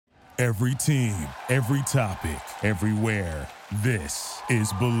Every team, every topic, everywhere. This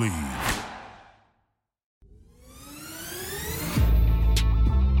is Believe.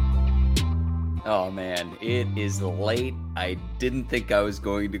 Oh man, it is late. I didn't think I was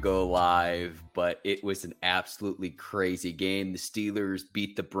going to go live, but it was an absolutely crazy game. The Steelers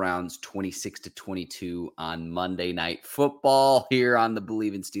beat the Browns 26-22 on Monday Night Football here on the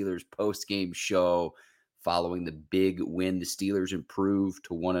Believe in Steelers post-game show. Following the big win, the Steelers improved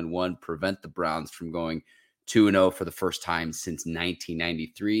to 1-1, prevent the Browns from going 2-0 for the first time since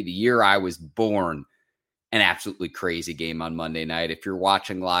 1993, the year I was born. An absolutely crazy game on Monday night. If you're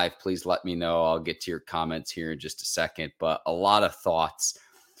watching live, please let me know. I'll get to your comments here in just a second, but a lot of thoughts.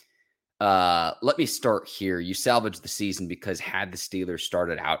 Let me start here. You salvaged the season because had the Steelers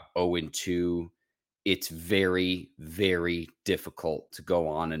started out 0-2, it's very, very difficult to go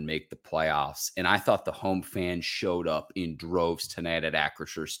on and make the playoffs. And I thought the home fans showed up in droves tonight at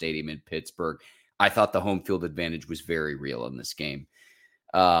Acrisure Stadium in Pittsburgh. I thought the home field advantage was very real in this game.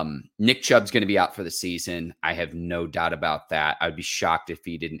 Nick Chubb's going to be out for the season. I have no doubt about that. I'd be shocked if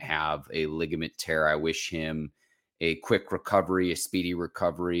he didn't have a ligament tear. I wish him a quick recovery, a speedy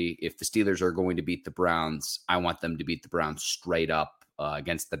recovery. If the Steelers are going to beat the Browns, I want them to beat the Browns straight up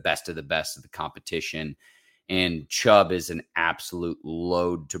against the best of the competition. And Chubb is an absolute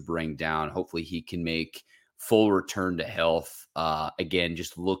load to bring down. Hopefully he can make full return to health. Again,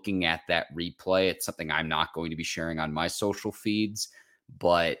 just looking at that replay, it's something I'm not going to be sharing on my social feeds,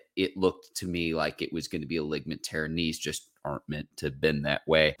 but it looked to me like it was going to be a ligament tear. Knees just aren't meant to bend that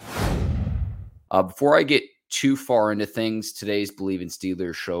way. Before I get too far into things, today's Believe in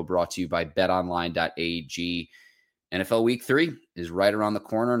Steelers show brought to you by betonline.ag. NFL Week 3 is right around the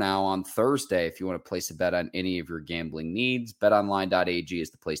corner now on Thursday. If you want to place a bet on any of your gambling needs, betonline.ag is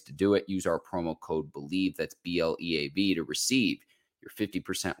the place to do it. Use our promo code BELIEVE, that's BLEAV, to receive your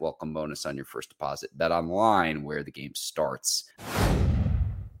 50% welcome bonus on your first deposit. BetOnline, where the game starts.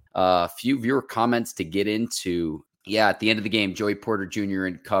 A few viewer comments to get into. Yeah, at the end of the game, Joey Porter Jr.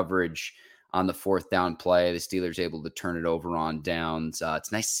 in coverage on the fourth down play. The Steelers able to turn it over on downs.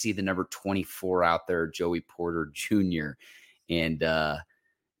 It's nice to see the number 24 out there, Joey Porter Jr. And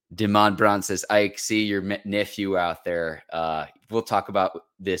Demond Brown says, Ike, see your nephew out there. We'll talk about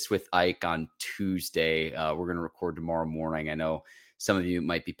this with Ike on Tuesday. We're going to record tomorrow morning. I know some of you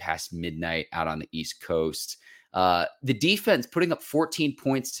might be past midnight out on the East Coast. The defense putting up 14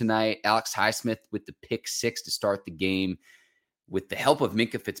 points tonight. Alex Highsmith with the pick 6 to start the game. With the help of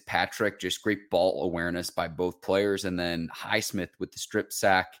Minkah Fitzpatrick, just great ball awareness by both players. And then Highsmith with the strip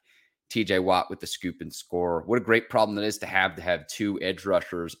sack, TJ Watt with the scoop and score. What a great problem that is to have two edge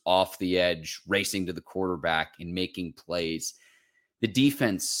rushers off the edge, racing to the quarterback and making plays. The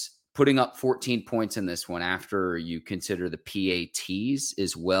defense putting up 14 points in this one after you consider the PATs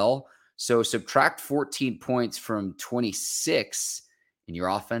as well. So subtract 14 points from 26, and your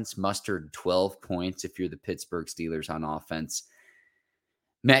offense mustered 12 points if you're the Pittsburgh Steelers on offense.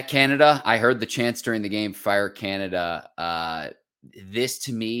 Matt Canada, I heard the chants during the game, fire Canada. This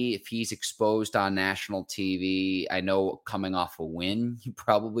to me, if he's exposed on national TV, I know coming off a win, you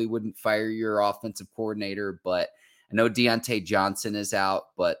probably wouldn't fire your offensive coordinator, but I know Deontay Johnson is out,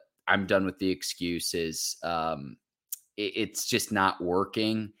 but I'm done with the excuses. It's just not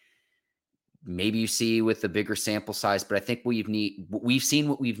working. Maybe you see with a bigger sample size, but I think we've seen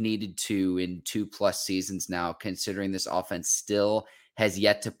what we've needed to in 2+ seasons now, considering this offense still has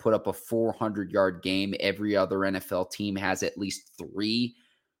yet to put up a 400-yard game. Every other NFL team has at least 3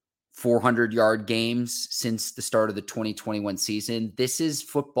 400-yard games since the start of the 2021 season. This is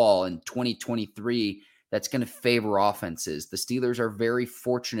football in 2023 that's going to favor offenses. The Steelers are very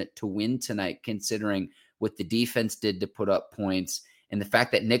fortunate to win tonight, considering what the defense did to put up points and the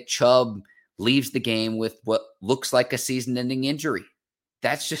fact that Nick Chubb leaves the game with what looks like a season-ending injury.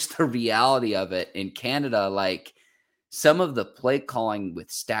 That's just the reality of it. In Canada, like some of the play calling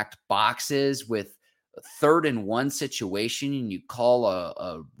with stacked boxes, with a 3rd and 1 situation, and you call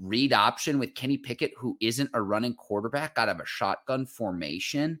a read option with Kenny Pickett, who isn't a running quarterback, out of a shotgun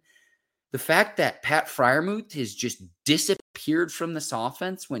formation. The fact that Pat Freiermuth has just disappeared from this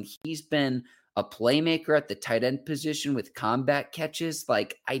offense when he's been a playmaker at the tight end position with combat catches,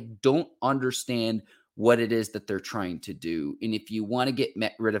 like I don't understand what it is that they're trying to do. And if you want to get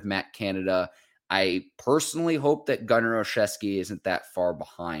rid of Matt Canada, I personally hope that Gunnar Olszewski isn't that far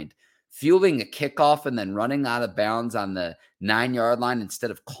behind. Fielding a kickoff and then running out of bounds on the 9-yard line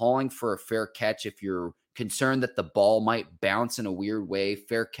instead of calling for a fair catch if you're concerned that the ball might bounce in a weird way,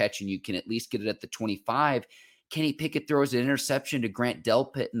 fair catch, and you can at least get it at the 25. Kenny Pickett throws an interception to Grant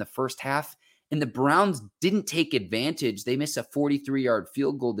Delpit in the first half, And the Browns didn't take advantage. They missed a 43-yard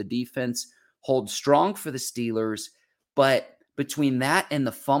field goal. The defense holds strong for the Steelers. But between that and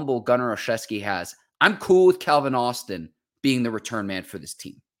the fumble Gunnar Olszewski has, I'm cool with Calvin Austin being the return man for this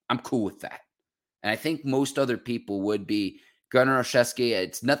team. I'm cool with that. And I think most other people would be. Gunnar Olszewski,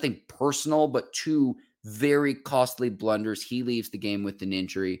 it's nothing personal, but two very costly blunders. He leaves the game with an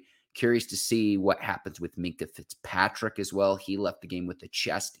injury. Curious to see what happens with Minkah Fitzpatrick as well. He left the game with a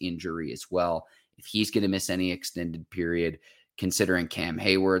chest injury as well. If he's going to miss any extended period, considering Cam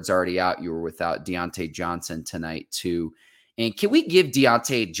Hayward's already out, you were without Deontay Johnson tonight too. And can we give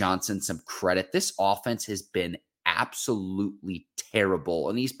Deontay Johnson some credit? This offense has been absolutely terrible,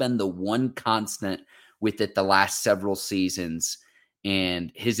 and he's been the one constant with it the last several seasons,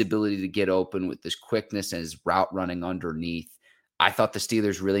 and his ability to get open with his quickness and his route running underneath. I thought the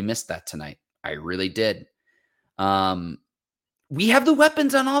Steelers really missed that tonight. I really did. We have the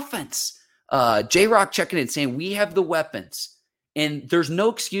weapons on offense. J-Rock checking in saying we have the weapons. And there's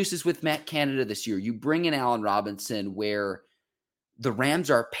no excuses with Matt Canada this year. You bring in Allen Robinson where the Rams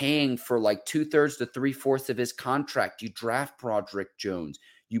are paying for like 2/3 to 3/4 of his contract. You draft Broderick Jones.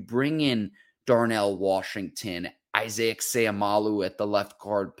 You bring in Darnell Washington, Isaiah Seumalo at the left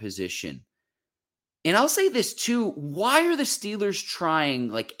guard position. And I'll say this too. Why are the Steelers trying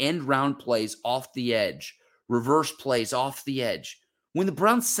like end round plays off the edge, reverse plays off the edge, when the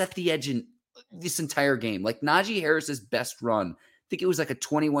Browns set the edge in this entire game? Like Najee Harris's best run, I think it was like a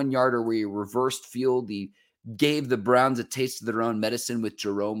 21-yarder where he reversed field. He gave the Browns a taste of their own medicine with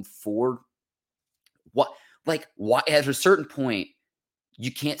Jerome Ford. Why at a certain point,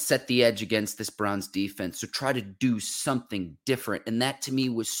 you can't set the edge against this Browns defense. So try to do something different. And that to me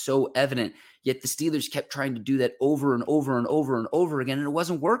was so evident. Yet the Steelers kept trying to do that over and over and over and over again. And it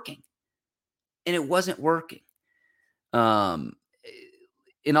wasn't working.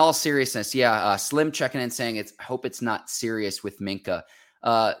 In all seriousness, Slim checking in saying, I hope it's not serious with Minkah.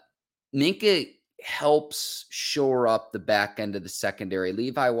 Minkah helps shore up the back end of the secondary.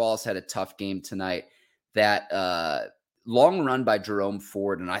 Levi Wallace had a tough game tonight. That long run by Jerome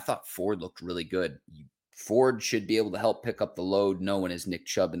Ford, and I thought Ford looked really good. Ford should be able to help pick up the load. No one is Nick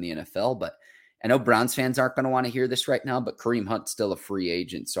Chubb in the NFL, but I know Browns fans aren't going to want to hear this right now, but Kareem Hunt's still a free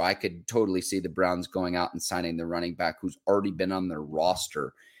agent, so I could totally see the Browns going out and signing the running back who's already been on their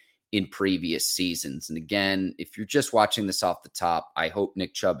roster in previous seasons. And again, if you're just watching this off the top, I hope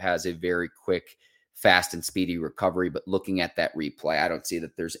Nick Chubb has a very quick, fast, and speedy recovery, but looking at that replay, I don't see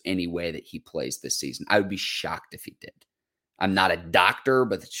that there's any way that he plays this season. I would be shocked if he did. I'm not a doctor,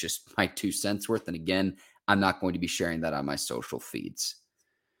 but it's just my 2 cents worth. And again, I'm not going to be sharing that on my social feeds.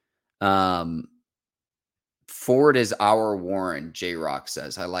 Ford is our Warren, J-Rock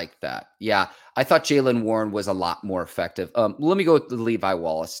says. I like that. Yeah, I thought Jaylen Warren was a lot more effective. Let me go with the Levi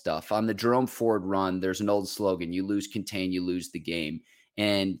Wallace stuff. On the Jerome Ford run, there's an old slogan: you lose contain, you lose the game.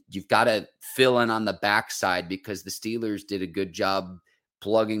 And you've got to fill in on the backside because the Steelers did a good job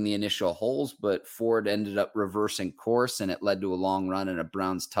plugging the initial holes, but Ford ended up reversing course, and it led to a long run and a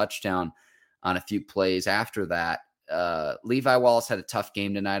Browns touchdown on a few plays after that. Levi Wallace had a tough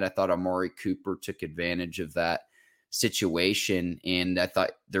game tonight. I thought Amari Cooper took advantage of that situation, and I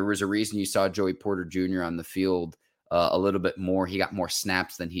thought there was a reason you saw Joey Porter Jr. on the field a little bit more. He got more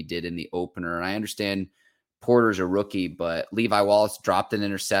snaps than he did in the opener, and I understand Porter's a rookie, but Levi Wallace dropped an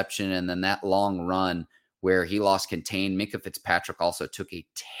interception, and then that long run where he lost contain. Minkah Fitzpatrick also took a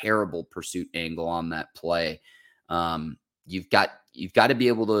terrible pursuit angle on that play. You've got to be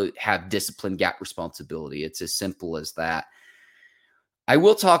able to have discipline, gap responsibility. It's as simple as that. I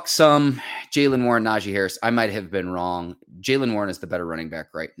will talk some Jaylen Warren, Najee Harris. I might have been wrong. Jaylen Warren is the better running back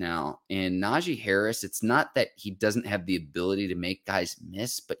right now. And Najee Harris, it's not that he doesn't have the ability to make guys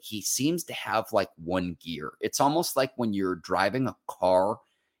miss, but he seems to have like one gear. It's almost like when you're driving a car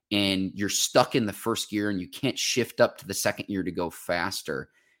and you're stuck in the first gear and you can't shift up to the second gear to go faster.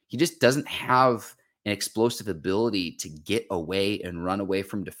 He just doesn't have an explosive ability to get away and run away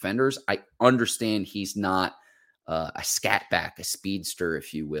from defenders. I understand he's not a scat back, a speedster,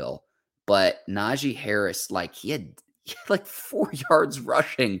 if you will. But Najee Harris, he had 4 yards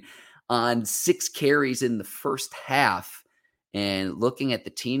rushing on 6 carries in the first half. And looking at the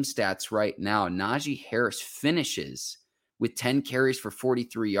team stats right now, Najee Harris finishes with 10 carries for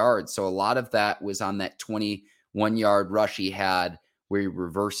 43 yards. So a lot of that was on that 21-yard rush he had where he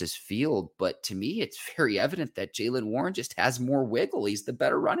reverses field. But to me, it's very evident that Jaylen Warren just has more wiggle. He's the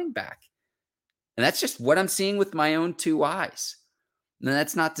better running back. And that's just what I'm seeing with my own 2 eyes. And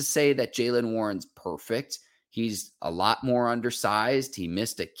that's not to say that Jaylen Warren's perfect. He's a lot more undersized. He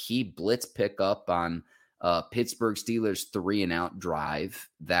missed a key blitz pickup on Pittsburgh Steelers 3-and-out drive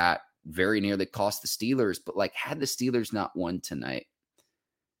that very nearly cost the Steelers. But like, had the Steelers not won tonight,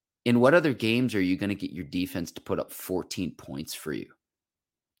 in what other games are you going to get your defense to put up 14 points for you?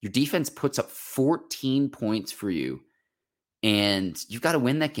 Your defense puts up 14 points for you, and you've got to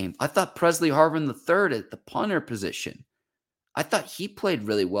win that game. I thought Presley Harvin III at the punter position, I thought he played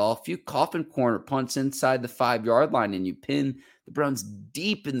really well. A few coffin corner punts inside the 5-yard line, and you pin the Browns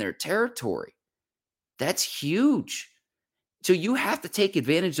deep in their territory. That's huge. So you have to take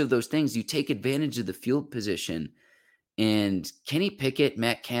advantage of those things. You take advantage of the field position. And Kenny Pickett,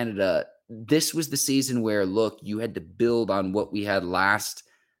 Matt Canada, this was the season where, look, you had to build on what we had last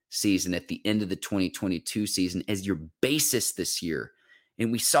season at the end of the 2022 season as your basis this year.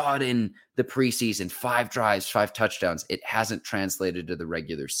 And we saw it in the preseason, 5 drives, 5 touchdowns. It hasn't translated to the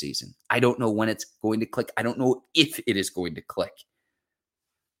regular season. I don't know when it's going to click. I don't know if it is going to click.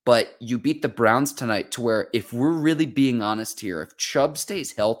 But you beat the Browns tonight to where, if we're really being honest here, if Chubb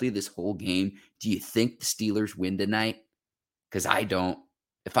stays healthy this whole game, do you think the Steelers win tonight? Because I don't.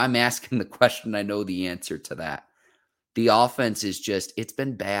 If I'm asking the question, I know the answer to that. The offense is just, it's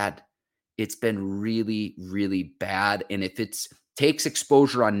been bad. It's been really, really bad. And if it takes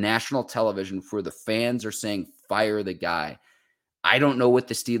exposure on national television where the fans are saying, fire the guy, I don't know what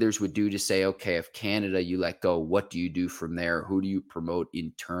the Steelers would do to say, okay, if Canada you let go, what do you do from there? Who do you promote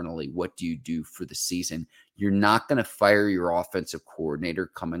internally? What do you do for the season? You're not going to fire your offensive coordinator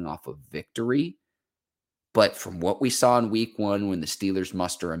coming off a victory. But from what we saw in week 1, when the Steelers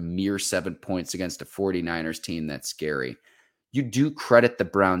muster a mere 7 points against a 49ers team, that's scary. You do credit the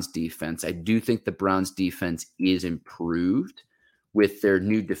Browns defense. I do think the Browns defense is improved with their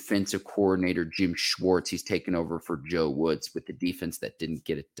new defensive coordinator, Jim Schwartz. He's taken over for Joe Woods with the defense that didn't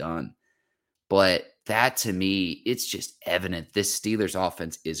get it done. But that, to me, it's just evident this Steelers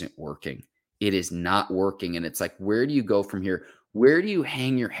offense isn't working. It is not working. And it's like, where do you go from here? Where do you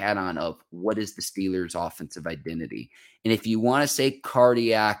hang your hat on of what is the Steelers' offensive identity? And if you want to say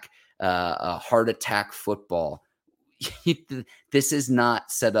cardiac, heart attack football, this is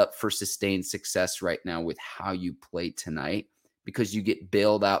not set up for sustained success right now with how you play tonight, because you get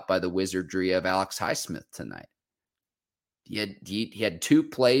bailed out by the wizardry of Alex Highsmith tonight. He had 2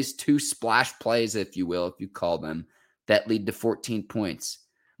 plays, 2 splash plays, if you will, if you call them, that lead to 14 points.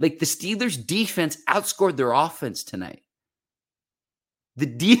 Like, the Steelers' defense outscored their offense tonight. The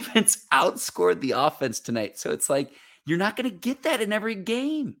defense outscored the offense tonight. So it's like, you're not going to get that in every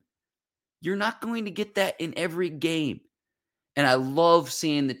game. You're not going to get that in every game. And I love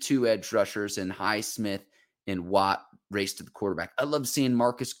seeing the 2 edge rushers and Highsmith and Watt race to the quarterback. I love seeing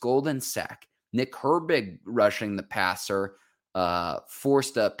Marcus Golden sack. Nick Herbig rushing the passer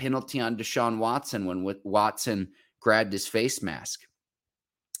forced a penalty on Deshaun Watson when Watson grabbed his face mask.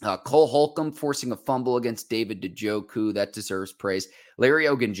 Cole Holcomb forcing a fumble against David Njoku. That deserves praise. Larry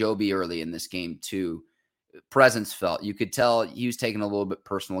Ogunjobi early in this game, too. Presence felt. You could tell he was taking a little bit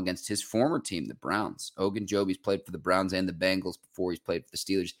personal against his former team, the Browns. Ogunjobi's played for the Browns and the Bengals before he's played for the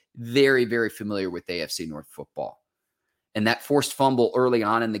Steelers. Very, very familiar with AFC North football. And that forced fumble early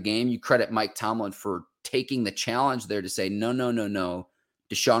on in the game, you credit Mike Tomlin for taking the challenge there to say, no.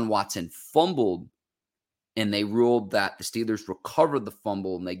 Deshaun Watson fumbled, and they ruled that the Steelers recovered the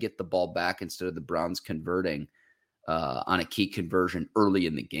fumble and they get the ball back instead of the Browns converting on a key conversion early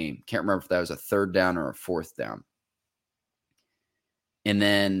in the game. Can't remember if that was a 3rd down or a 4th down. And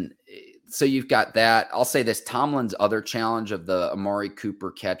then, so you've got that. I'll say this, Tomlin's other challenge of the Amari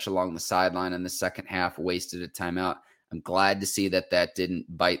Cooper catch along the sideline in the second half, wasted a timeout. I'm glad to see that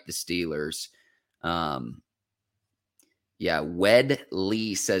didn't bite the Steelers. Wed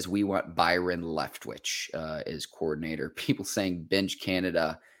Lee says we want Byron Leftwich as coordinator. People saying bench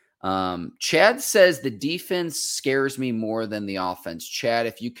Canada. Chad says the defense scares me more than the offense. Chad,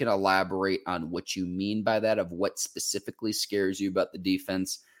 if you can elaborate on what you mean by that, of what specifically scares you about the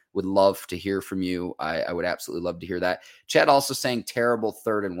defense, would love to hear from you. I would absolutely love to hear that. Chad also saying terrible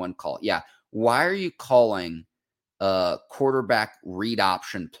 3rd and 1 call. Yeah. Why are you calling a quarterback read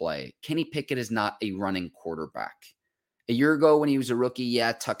option play? Kenny Pickett is not a running quarterback. A year ago when he was a rookie,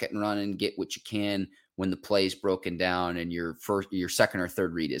 tuck it and run and get what you can when the play is broken down and your second or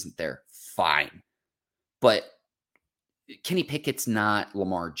third read isn't there. Fine. But Kenny Pickett's not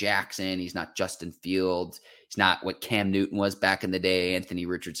Lamar Jackson. He's not Justin Fields. He's not what Cam Newton was back in the day, Anthony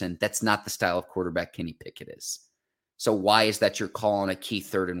Richardson. That's not the style of quarterback Kenny Pickett is. So why is that you're calling a key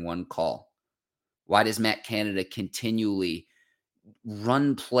 3rd and 1 call? Why does Matt Canada continually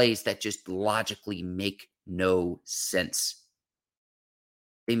run plays that just logically make no sense?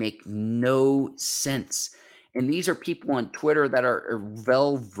 They make no sense. And these are people on Twitter that are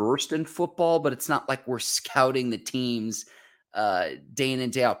well versed in football, but it's not like we're scouting the teams day in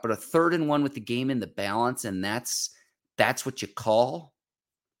and day out. But a 3rd and 1 with the game in the balance, and that's what you call.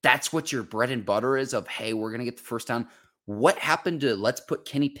 That's what your bread and butter is of, hey, we're going to get the first down. What happened to let's put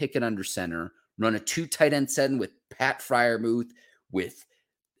Kenny Pickett under center, run a 2 tight end set with Pat Freiermuth, with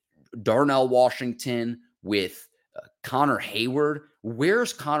Darnell Washington, with Connor Hayward?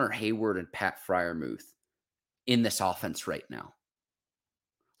 Where's Connor Hayward and Pat Freiermuth in this offense right now?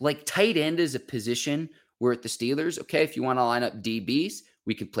 Like, tight end is a position where at the Steelers, okay, if you want to line up DBs,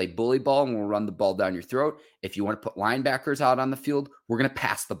 we can play bully ball and we'll run the ball down your throat. If you want to put linebackers out on the field, we're going to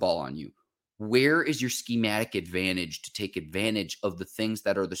pass the ball on you. Where is your schematic advantage to take advantage of the things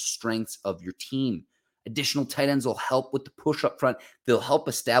that are the strengths of your team? Additional tight ends will help with the push up front. They'll help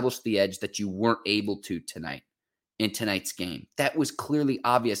establish the edge that you weren't able to tonight in tonight's game. That was clearly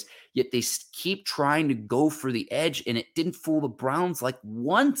obvious, yet they keep trying to go for the edge, and it didn't fool the Browns like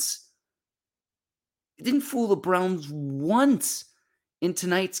once. It didn't fool the Browns once in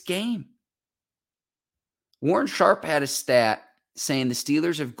tonight's game. Warren Sharp had a stat saying the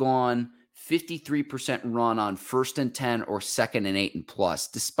Steelers have gone 53% run on 1st and 10 or 2nd and 8 and plus,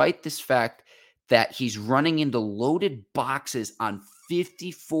 despite this fact that he's running into loaded boxes on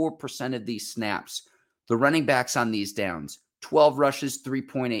 54% of these snaps. The running backs on these downs, 12 rushes,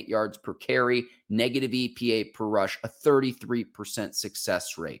 3.8 yards per carry, negative EPA per rush, a 33%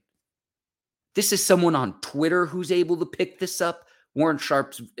 success rate. This is someone on Twitter who's able to pick this up. Warren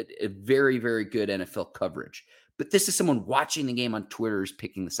Sharp's a very, very good NFL coverage. But this is someone watching the game on Twitter who's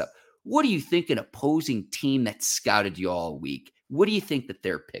picking this up. What do you think an opposing team that scouted you all week, what do you think that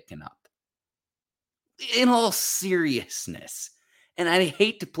they're picking up? In all seriousness. And I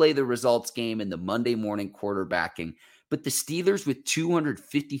hate to play the results game in the Monday morning quarterbacking, but the Steelers with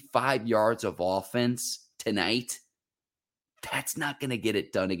 255 yards of offense tonight, that's not going to get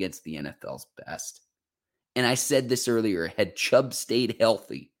it done against the NFL's best. And I said this earlier, had Chubb stayed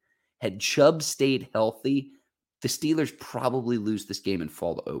healthy, the Steelers probably lose this game and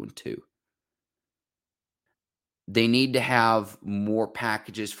fall to 0-2. They need to have more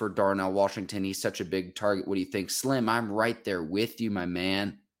packages for Darnell Washington. He's such a big target. What do you think? Slim, I'm right there with you, my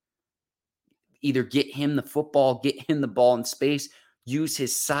man. Either get him the football, get him the ball in space, use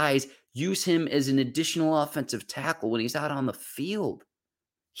his size, use him as an additional offensive tackle when he's out on the field.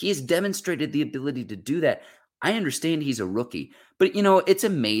 He has demonstrated the ability to do that. I understand he's a rookie, but it's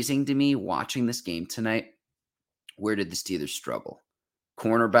amazing to me watching this game tonight. Where did the Steelers struggle?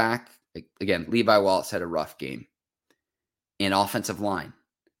 Cornerback, again, Levi Wallace had a rough game. And offensive line.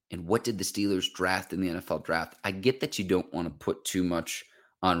 And what did the Steelers draft in the NFL draft? I get that you don't want to put too much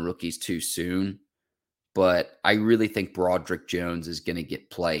on rookies too soon, but I really think Broderick Jones is going to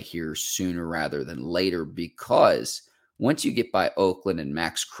get play here sooner rather than later, because once you get by Oakland and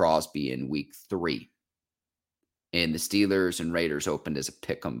Max Crosby in week 3, and the Steelers and Raiders opened as a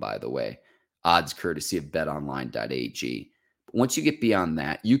pick'em, by the way, odds courtesy of betonline.ag. Once you get beyond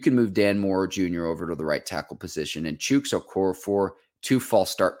that, you can move Dan Moore Jr. over to the right tackle position, and Chuks Okorafor, 2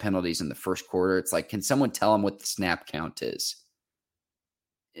 false start penalties in the first quarter. It's like, can someone tell him what the snap count is?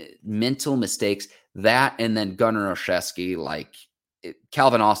 Mental mistakes. That, and then Gunnar Olszewski,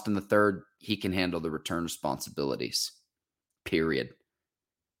 Calvin Austin III, he can handle the return responsibilities. Period.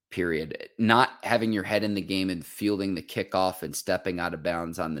 Not having your head in the game and fielding the kickoff and stepping out of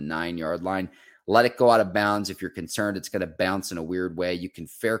bounds on the 9-yard line. Let it go out of bounds. If you're concerned it's going to bounce in a weird way, you can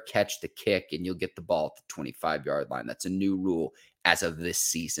fair catch the kick and you'll get the ball at the 25-yard line. That's a new rule as of this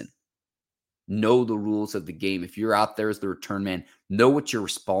season. Know the rules of the game. If you're out there as the return man, know what your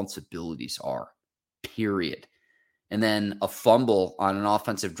responsibilities are. Period. And then a fumble on an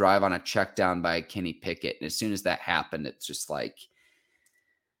offensive drive on a check down by Kenny Pickett. And as soon as that happened, it's just like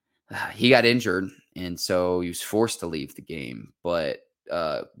he got injured, and so he was forced to leave the game. But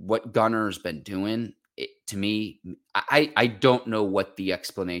what Gunner's been doing, to me, I don't know what the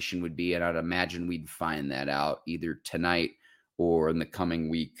explanation would be, and I'd imagine we'd find that out either tonight or in the coming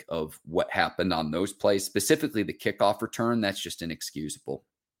week of what happened on those plays, specifically the kickoff return. That's just inexcusable.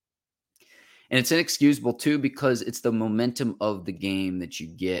 And it's inexcusable, too, because it's the momentum of the game that you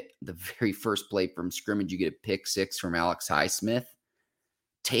get. The very first play from scrimmage, you get a pick 6 from Alex Highsmith.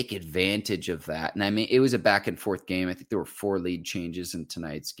 Take advantage of that. And I mean, it was a back and forth game. I think there were 4 lead changes in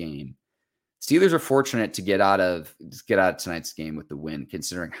tonight's game. Steelers are fortunate to get out of tonight's game with the win,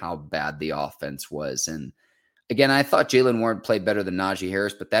 considering how bad the offense was. And again, I thought Jaylen Warren played better than Najee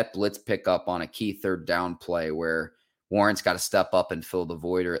Harris, but that blitz pickup on a key 3rd down play where Warren's got to step up and fill the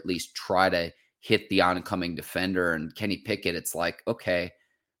void, or at least try to hit the oncoming defender. And Kenny Pickett, it's like, okay,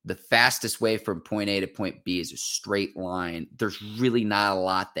 the fastest way from point A to point B is a straight line. There's really not a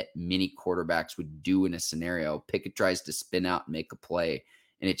lot that many quarterbacks would do in a scenario. Pickett tries to spin out and make a play,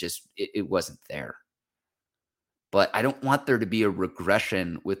 and it wasn't there. But I don't want there to be a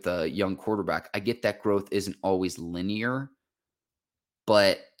regression with a young quarterback. I get that growth isn't always linear,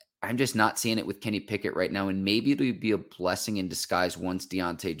 but I'm just not seeing it with Kenny Pickett right now. And maybe it'll be a blessing in disguise once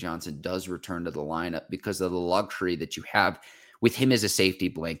Diontae Johnson does return to the lineup because of the luxury that you have with him as a safety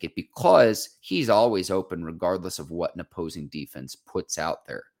blanket, because he's always open regardless of what an opposing defense puts out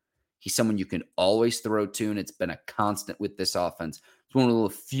there. He's someone you can always throw to, and it's been a constant with this offense. It's one of the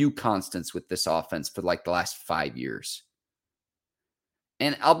few constants with this offense for like the last 5 years.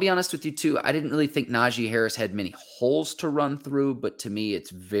 And I'll be honest with you too, I didn't really think Najee Harris had many holes to run through, but to me, it's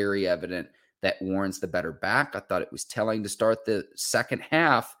very evident that Warren's the better back. I thought it was telling to start the second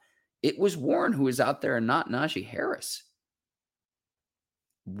half. It was Warren who was out there and not Najee Harris.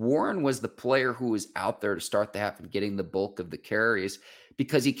 Warren was the player who was out there to start the half and getting the bulk of the carries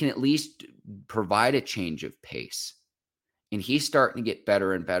because he can at least provide a change of pace. And he's starting to get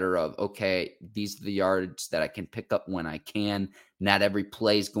better and better of, okay, these are the yards that I can pick up when I can. Not every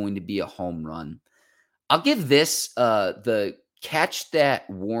play is going to be a home run. I'll give this the catch that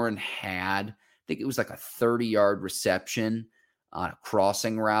Warren had. I think it was like a 30-yard reception on a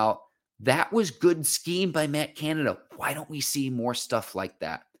crossing route. That was good scheme by Matt Canada. Why don't we see more stuff like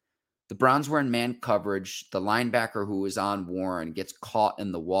that? The Browns were in man coverage. The linebacker who was on Warren gets caught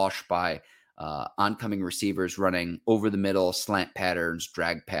in the wash by oncoming receivers running over the middle, slant patterns,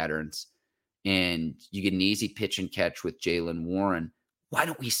 drag patterns, and you get an easy pitch and catch with Jaylen Warren. Why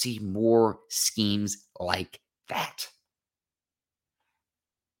don't we see more schemes like that?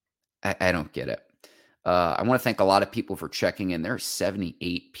 I don't get it. I want to thank a lot of people for checking in. There are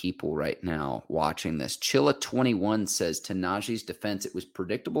 78 people right now watching this. Chilla21 says, to Najee's defense, it was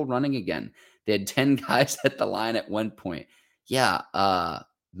predictable running again. They had 10 guys at the line at one point. Yeah,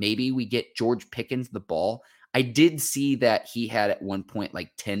 maybe we get George Pickens the ball. I did see that he had at one point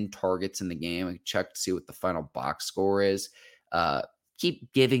like 10 targets in the game. I checked to see what the final box score is.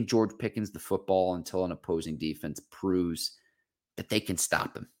 Keep giving George Pickens the football until an opposing defense proves that they can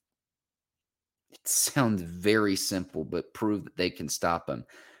stop him. It sounds very simple, but prove that they can stop him.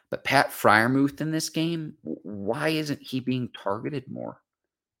 But Pat Freiermuth in this game, why isn't he being targeted more?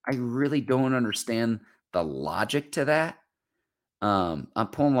 I really don't understand the logic to that. I'm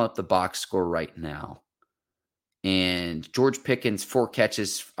pulling up the box score right now. And George Pickens, 4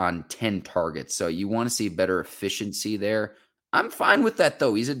 catches on 10 targets. So you want to see better efficiency there. I'm fine with that,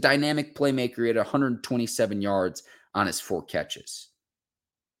 though. He's a dynamic playmaker. He had 127 yards on his 4 catches.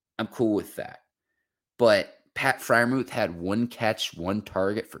 I'm cool with that. But Pat Freiermuth had 1 catch, 1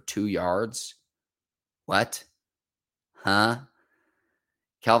 target for 2 yards. What? Huh?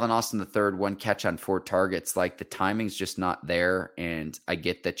 Calvin Austin III, 1 catch on 4 targets. Like, the timing's just not there. And I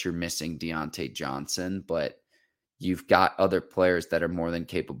get that you're missing Diontae Johnson, but you've got other players that are more than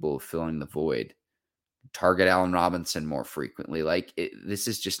capable of filling the void. Target Allen Robinson more frequently. Like, this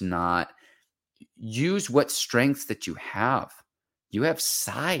is just not. Use what strengths that you have. You have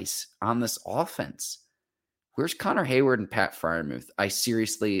size on this offense. Where's Connor Hayward and Pat Freiermuth?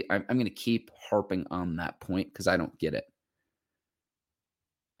 I'm going to keep harping on that point because I don't get it.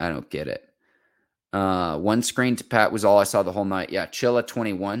 I don't get it. 1 screen to Pat was all I saw the whole night. Yeah, Chilla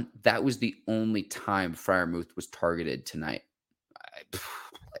 21. That was the only time Freiermuth was targeted tonight.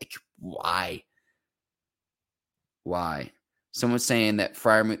 Why? Why? Someone's saying that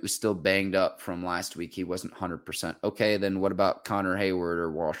Freiermuth was still banged up from last week. He wasn't 100%. Okay, then what about Connor Hayward or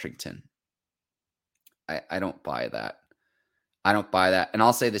Washington? I don't buy that. I don't buy that. And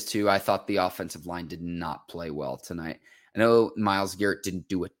I'll say this too. I thought the offensive line did not play well tonight. I know Myles Garrett didn't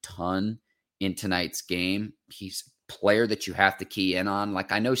do a ton in tonight's game. He's a player that you have to key in on.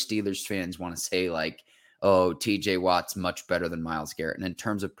 Like, I know Steelers fans want to say like, oh, TJ Watt's much better than Myles Garrett. And in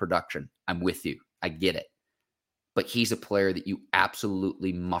terms of production, I'm with you. I get it. But he's a player that you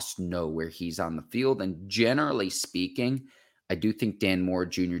absolutely must know where he's on the field. And generally speaking, I do think Dan Moore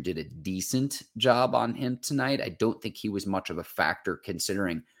Jr. did a decent job on him tonight. I don't think he was much of a factor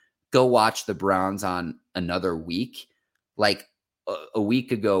considering go watch the Browns on another week. Like a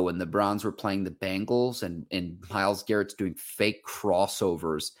week ago when the Browns were playing the Bengals and Myles Garrett's doing fake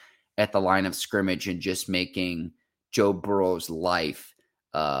crossovers at the line of scrimmage and just making Joe Burrow's life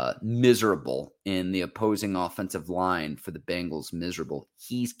miserable in the opposing offensive line for the Bengals miserable.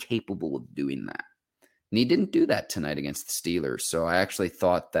 He's capable of doing that. And he didn't do that tonight against the Steelers. So I actually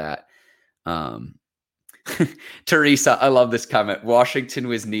thought that Teresa, I love this comment. Washington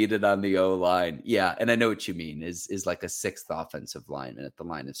was needed on the O-line. Yeah, and I know what you mean. Is like a sixth offensive lineman at the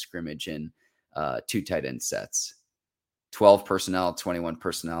line of scrimmage in 2 tight end sets. 12 personnel, 21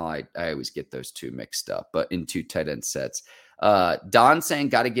 personnel. I always get those two mixed up, but in 2 tight end sets. Don saying,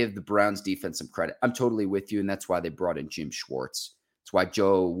 got to give the Browns defense some credit. I'm totally with you, and that's why they brought in Jim Schwartz. That's why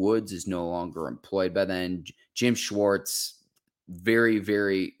Joe Woods is no longer employed by then. Jim Schwartz,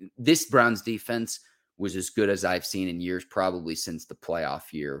 this Browns defense was as good as I've seen in years, probably since the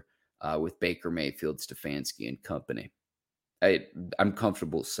playoff year with Baker Mayfield, Stefanski, and company. I'm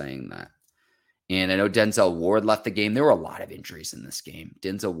comfortable saying that. And I know Denzel Ward left the game. There were a lot of injuries in this game.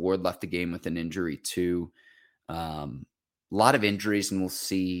 Denzel Ward left the game with an injury too. A lot of injuries, and we'll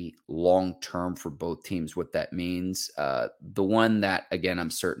see long-term for both teams what that means. The one that, again, I'm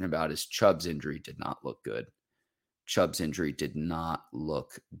certain about is Chubb's injury did not look good.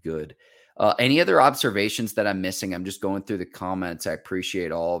 Any other observations that I'm missing? I'm just going through the comments. I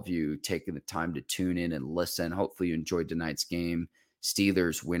appreciate all of you taking the time to tune in and listen. Hopefully you enjoyed tonight's game.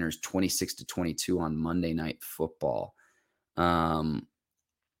 Steelers winners 26-22 on Monday Night Football.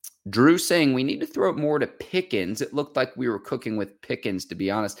 Drew saying we need to throw it more to Pickens. It looked like we were cooking with Pickens, to be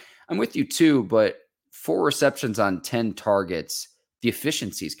honest. I'm with you too, but 4 receptions on 10 targets, the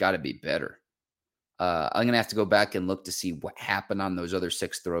efficiency's got to be better. I'm going to have to go back and look to see what happened on those other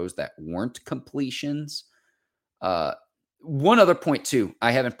 6 throws that weren't completions. One other point too,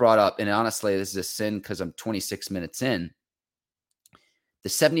 I haven't brought up, and honestly, this is a sin because I'm 26 minutes in. The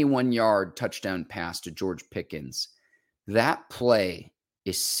 71-yard touchdown pass to George Pickens, that play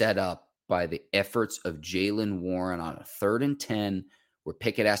is set up by the efforts of Jaylen Warren on a 3rd and 10, where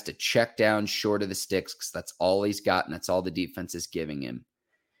Pickett has to check down short of the sticks because that's all he's got and that's all the defense is giving him.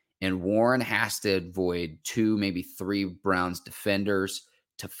 And Warren has to avoid 2, maybe 3 Browns defenders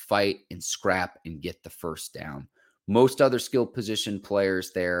to fight and scrap and get the first down. Most other skill position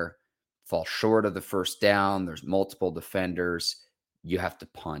players there fall short of the first down. There's multiple defenders. You have to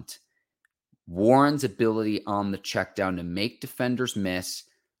punt. Warren's ability on the check down to make defenders miss,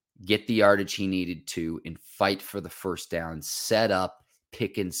 get the yardage he needed to, and fight for the first down, set up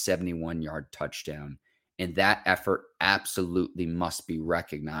Pickens' 71-yard touchdown. And that effort absolutely must be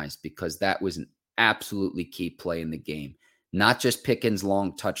recognized because that was an absolutely key play in the game. Not just Pickens'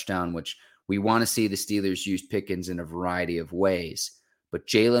 long touchdown, which we want to see the Steelers use Pickens in a variety of ways, but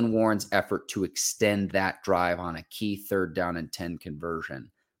Jaylen Warren's effort to extend that drive on a key 3rd down and 10 conversion.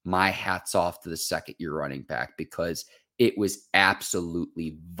 My hat's off to the second-year running back because it was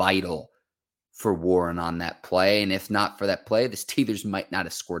absolutely vital for Warren on that play. And if not for that play, the Steelers might not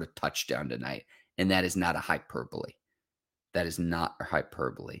have scored a touchdown tonight. And that is not a hyperbole. That is not a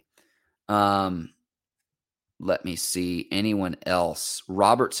hyperbole. Let me see. Anyone else?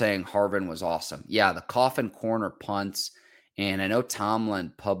 Robert saying Harvin was awesome. Yeah, the coffin corner punts. And I know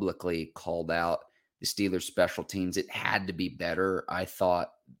Tomlin publicly called out the Steelers special teams. It had to be better. I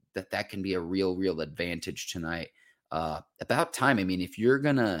thought that can be a real advantage tonight. About time. I mean, if you're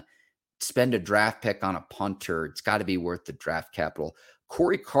going to spend a draft pick on a punter, it's got to be worth the draft capital.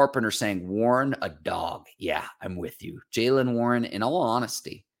 Corey Carpenter saying Warren, a dog. Yeah, I'm with you. Jaylen Warren, in all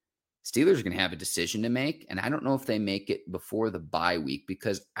honesty, Steelers are going to have a decision to make. And I don't know if they make it before the bye week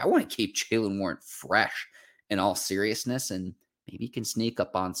because I want to keep Jaylen Warren fresh in all seriousness. And maybe he can sneak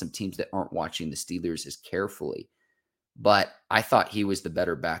up on some teams that aren't watching the Steelers as carefully. But I thought he was the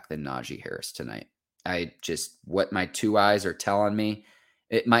better back than Najee Harris tonight. What my 2 eyes are telling me,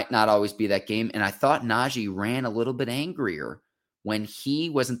 it might not always be that game. And I thought Najee ran a little bit angrier when he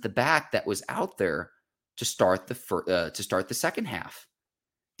wasn't the back that was out there to start the second half.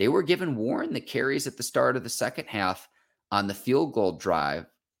 They were giving Warren the carries at the start of the second half on the field goal drive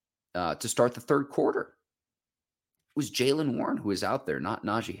to start the 3rd quarter. It was Jaylen Warren who was out there, not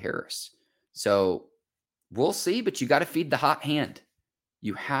Najee Harris. So we'll see, but you got to feed the hot hand.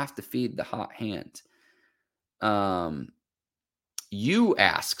 You have to feed the hot hand. You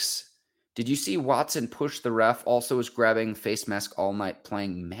asks, did you see Watson push the ref? Also was grabbing face mask all night,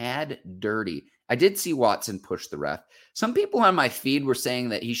 playing mad dirty. I did see Watson push the ref. Some people on my feed were saying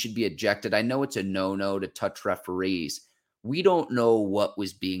that he should be ejected. I know it's a no-no to touch referees. We don't know what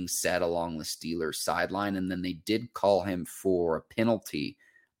was being said along the Steelers sideline, and then they did call him for a penalty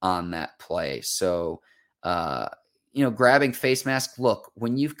on that play. So, grabbing face mask, look,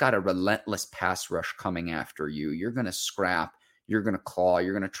 when you've got a relentless pass rush coming after you, you're going to scrap. You're going to claw.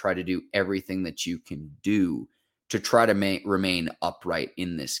 You're going to try to do everything that you can do to try to remain upright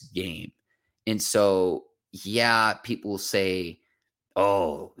in this game. And so, yeah, people say,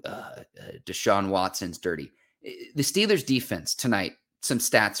 Deshaun Watson's dirty. The Steelers defense tonight, some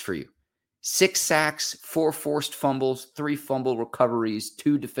stats for you. 6 sacks, 4 forced fumbles, 3 fumble recoveries,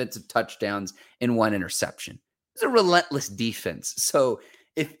 2 defensive touchdowns, and 1 interception. It's a relentless defense. So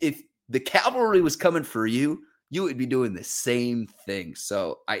if the cavalry was coming for you, you would be doing the same thing.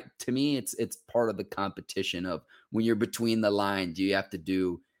 So to me, it's part of the competition of when you're between the lines, you have to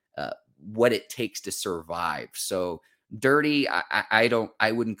do what it takes to survive. So Dirty,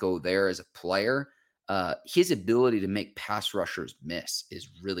 I wouldn't go there as a player. His ability to make pass rushers miss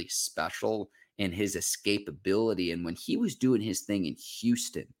is really special, and his escapability. And when he was doing his thing in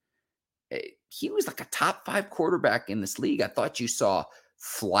Houston, he was like a top 5 quarterback in this league. I thought you saw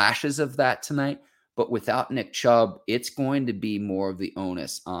flashes of that tonight, but without Nick Chubb, it's going to be more of the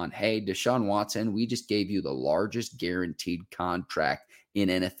onus on, hey, Deshaun Watson, we just gave you the largest guaranteed contract in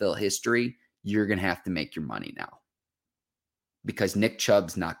NFL history. You're going to have to make your money now, because Nick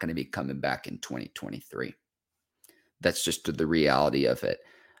Chubb's not going to be coming back in 2023. That's just the reality of it.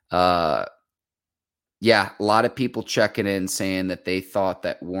 Yeah, a lot of people checking in saying that they thought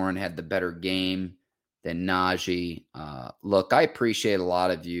that Warren had the better game than Najee. Look, I appreciate a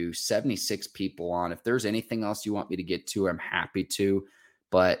lot of you. 76 people on. If there's anything else you want me to get to, I'm happy to.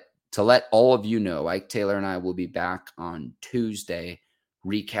 But to let all of you know, Ike Taylor and I will be back on Tuesday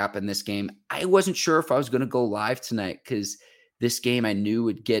recapping this game. I wasn't sure if I was going to go live tonight because this game I knew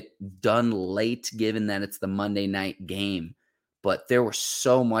would get done late given that it's the Monday night game. But there was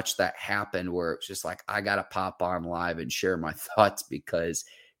so much that happened where it's just like, I got to pop on live and share my thoughts because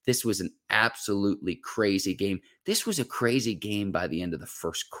this was an absolutely crazy game. This was a crazy game by the end of the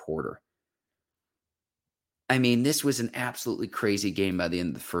first quarter. I mean, this was an absolutely crazy game by the end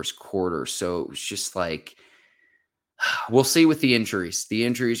of the first quarter. So it was just like, we'll see with the injuries. The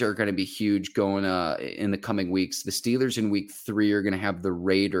injuries are going to be huge going in the coming weeks. The Steelers in week 3 are going to have the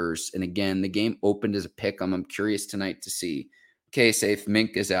Raiders. And again, the game opened as a pick 'em. I'm curious tonight to see, okay, say if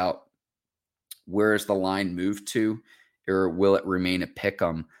Mink is out, where is the line moved to? Or will it remain a pick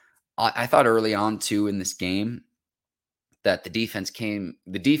 'em? I thought early on too in this game that the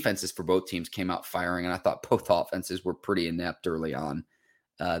defenses for both teams came out firing. And I thought both offenses were pretty inept early on.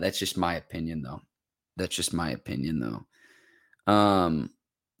 That's just my opinion though.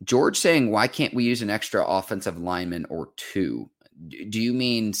 George saying, why can't we use an extra offensive lineman or 2? Do you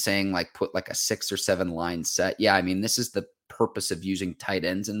mean saying like put like a 6 or 7 line set? Yeah, I mean, this is the purpose of using tight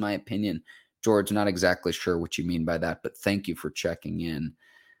ends, in my opinion. George, not exactly sure what you mean by that, but thank you for checking in.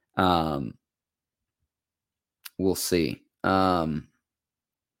 We'll see. One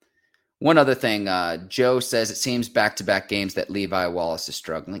other thing, Joe says it seems back-to-back games that Levi Wallace is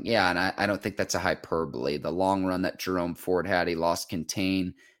struggling. Yeah, and I don't think that's a hyperbole. The long run that Jerome Ford had, he lost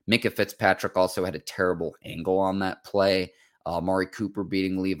contain. Minkah Fitzpatrick also had a terrible angle on that play. Amari Cooper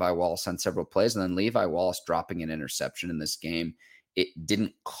beating Levi Wallace on several plays, and then Levi Wallace dropping an interception in this game. It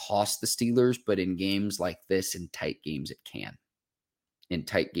didn't cost the Steelers, but in games like this, in tight games, it can.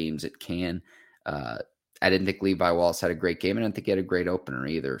 I didn't think Levi Wallace had a great game, and I didn't think he had a great opener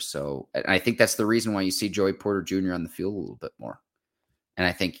either. So I think that's the reason why you see Joey Porter Jr. on the field a little bit more. And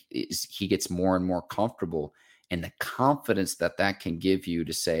I think he gets more and more comfortable, and the confidence that can give you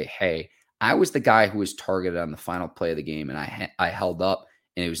to say, hey, I was the guy who was targeted on the final play of the game, and I held up,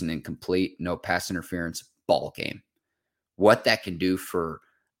 and it was an incomplete, no pass interference ball game. What that can do for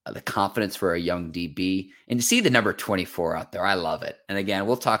the confidence for a young DB, and to see the number 24 out there, I love it. And again,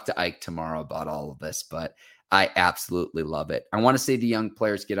 we'll talk to Ike tomorrow about all of this, but I absolutely love it. I want to see the young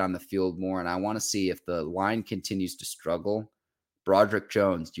players get on the field more, and I want to see if the line continues to struggle. Broderick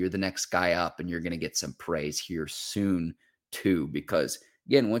Jones, you're the next guy up, and you're going to get some praise here soon too, because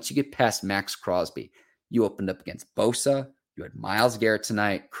again, once you get past Max Crosby, you opened up against Bosa, you had Myles Garrett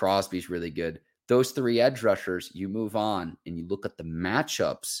tonight, Crosby's really good. Those 3 edge rushers, you move on and you look at the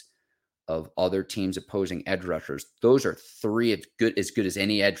matchups of other teams' opposing edge rushers. Those are 3 as good as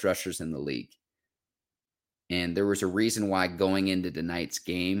any edge rushers in the league. And there was a reason why going into tonight's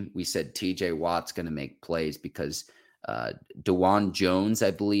game, we said TJ Watt's going to make plays because DeJuan Jones,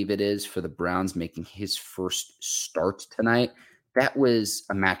 I believe it is, for the Browns making his first start tonight. That was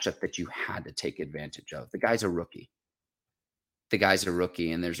a matchup that you had to take advantage of. The guy's a rookie.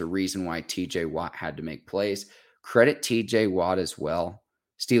 And there's a reason why TJ Watt had to make plays. Credit TJ Watt as well.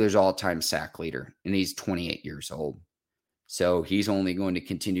 Steelers all-time sack leader, and he's 28 years old. So he's only going to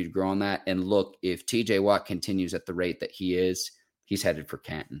continue to grow on that. And look, if TJ Watt continues at the rate that he is, he's headed for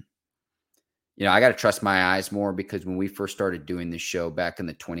Canton. You know, I got to trust my eyes more because when we first started doing this show back in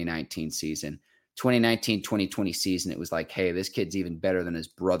the 2019 season, 2019-2020 season, it was like, hey, this kid's even better than his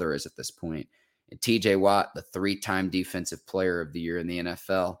brother is at this point. And TJ Watt, the 3-time defensive player of the year in the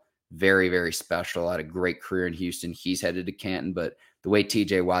NFL, very, very special. Had a great career in Houston. He's headed to Canton, but the way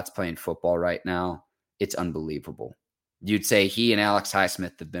TJ Watt's playing football right now, it's unbelievable. You'd say he and Alex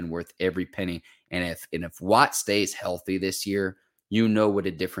Highsmith have been worth every penny. And if Watt stays healthy this year, you know what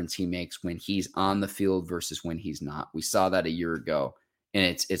a difference he makes when he's on the field versus when he's not. We saw that a year ago, and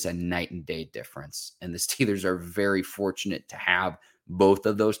it's a night and day difference. And the Steelers are very fortunate to have both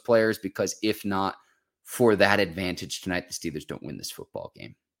of those players, because if not for that advantage tonight, the Steelers don't win this football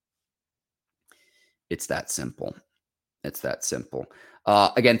game. It's that simple. It's that simple.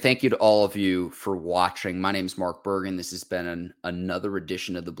 Again, thank you to all of you for watching. My name is Mark Bergen. This has been another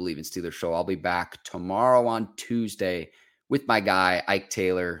edition of the Believe in Steelers show. I'll be back tomorrow on Tuesday with my guy, Ike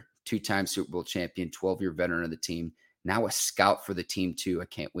Taylor, two-time Super Bowl champion, 12-year veteran of the team, now a scout for the team too. I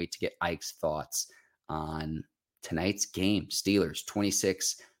can't wait to get Ike's thoughts on tonight's game. Steelers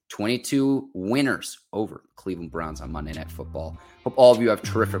 26-22 winners over Cleveland Browns on Monday Night Football. Hope all of you have a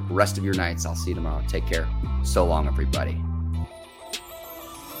terrific rest of your nights. I'll see you tomorrow. Take care. So long, everybody.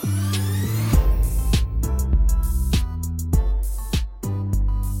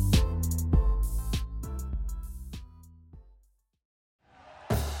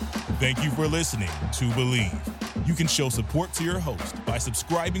 Thank you for listening to Believe. You can show support to your host by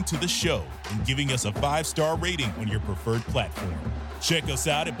subscribing to the show and giving us a 5-star rating on your preferred platform. Check us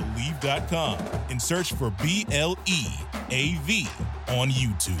out at Believe.com and search for BLEAV on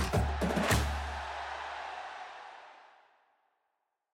YouTube.